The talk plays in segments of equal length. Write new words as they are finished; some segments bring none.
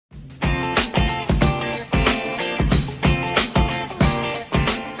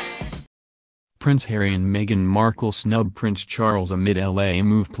Prince Harry and Meghan Markle snub Prince Charles amid LA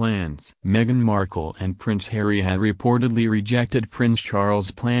move plans. Meghan Markle and Prince Harry have reportedly rejected Prince Charles'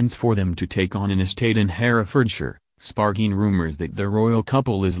 plans for them to take on an estate in Herefordshire, sparking rumors that the royal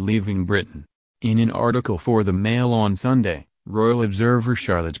couple is leaving Britain. In an article for the Mail on Sunday, royal observer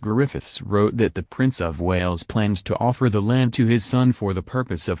Charlotte Griffiths wrote that the Prince of Wales plans to offer the land to his son for the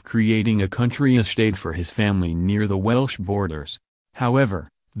purpose of creating a country estate for his family near the Welsh borders. However,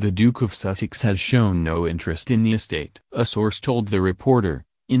 the Duke of Sussex has shown no interest in the estate. A source told the reporter,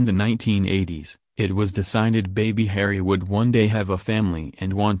 in the 1980s, it was decided baby Harry would one day have a family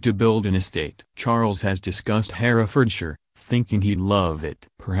and want to build an estate. Charles has discussed Herefordshire, thinking he'd love it.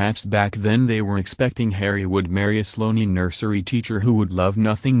 Perhaps back then they were expecting Harry would marry a Sloaney nursery teacher who would love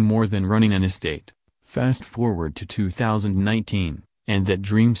nothing more than running an estate. Fast forward to 2019, and that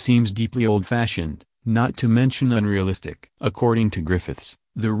dream seems deeply old-fashioned, not to mention unrealistic. According to Griffiths,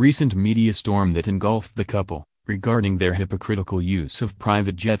 the recent media storm that engulfed the couple, regarding their hypocritical use of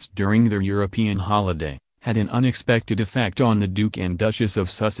private jets during their European holiday, had an unexpected effect on the Duke and Duchess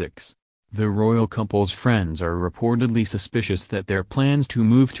of Sussex. The royal couple's friends are reportedly suspicious that their plans to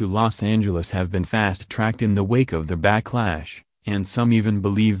move to Los Angeles have been fast-tracked in the wake of the backlash, and some even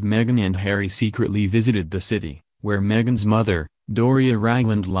believe Meghan and Harry secretly visited the city, where Meghan's mother, Doria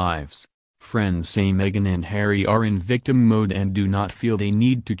Ragland, lives. Friends say Meghan and Harry are in victim mode and do not feel they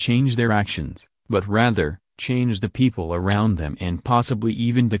need to change their actions, but rather, change the people around them and possibly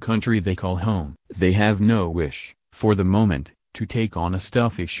even the country they call home. They have no wish, for the moment, to take on a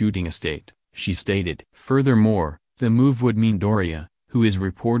stuffy shooting estate, she stated. Furthermore, the move would mean Doria, who is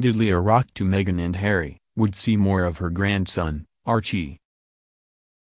reportedly a rock to Meghan and Harry, would see more of her grandson, Archie.